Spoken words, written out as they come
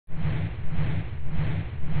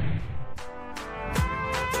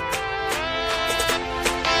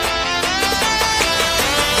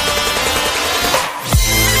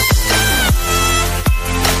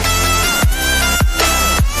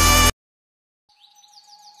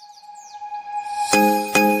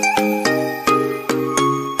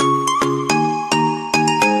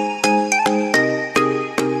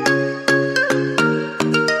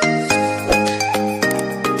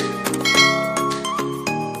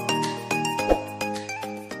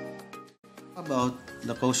About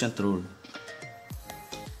the quotient rule,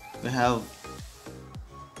 we have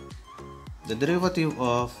the derivative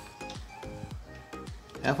of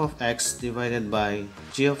f of x divided by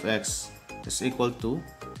g of x is equal to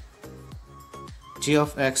g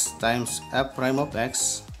of x times f prime of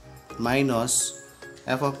x minus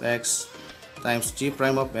f of x times g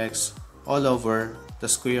prime of x all over the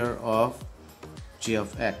square of g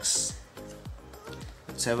of x.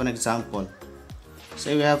 Let's have an example.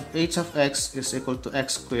 Say we have h of x is equal to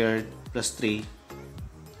x squared plus 3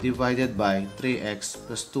 divided by 3x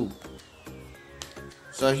plus 2.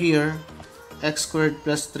 So here, x squared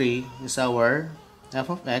plus 3 is our f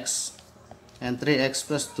of x and 3x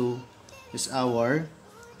plus 2 is our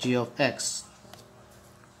g of x.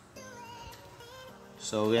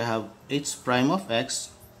 So we have h prime of x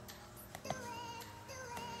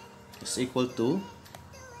is equal to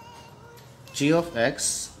g of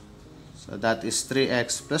x. So that is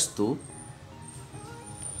 3x plus 2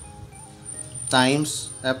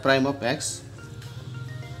 times f prime of x.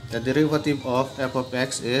 The derivative of f of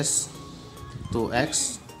x is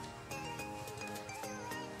 2x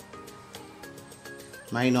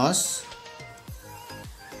minus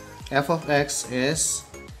f of x is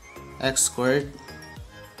x squared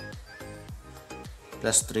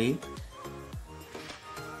plus 3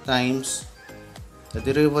 times the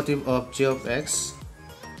derivative of g of x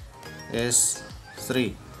is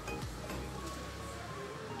 3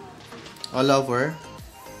 all over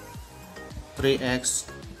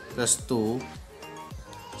 3x plus 2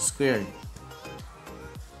 squared.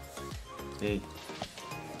 Okay,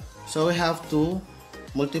 so we have to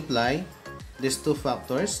multiply these two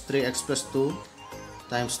factors, 3x plus 2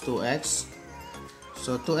 times 2x.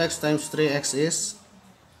 So 2x times 3x is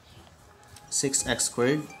 6x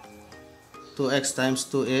squared. 2x times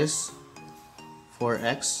 2 is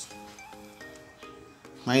 4x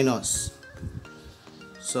minus,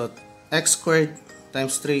 so x squared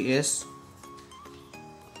times 3 is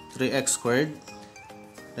 3x squared,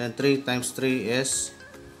 then 3 times 3 is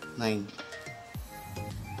 9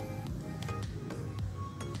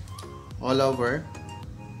 all over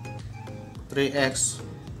 3x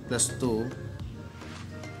plus 2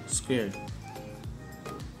 squared.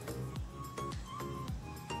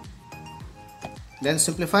 Then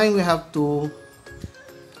simplifying, we have to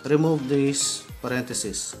remove these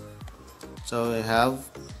parentheses. So we have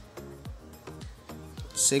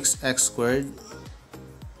 6x squared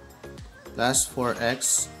plus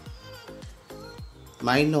 4x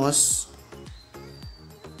minus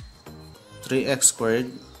 3x squared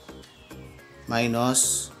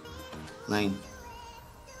minus 9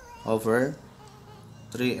 over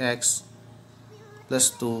 3x plus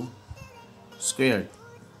 2 squared.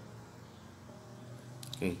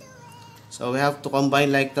 Okay, so we have to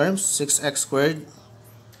combine like terms. 6x squared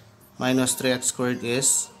minus 3x squared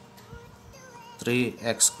is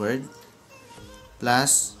 3x squared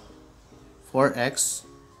plus 4x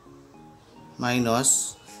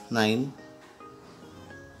minus 9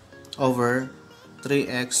 over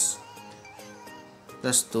 3x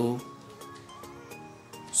plus 2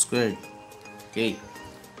 squared. Okay,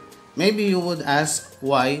 maybe you would ask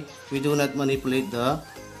why we do not manipulate the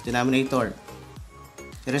denominator.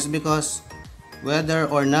 It is because whether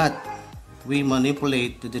or not we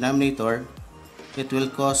manipulate the denominator, it will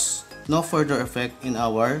cause no further effect in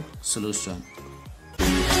our solution.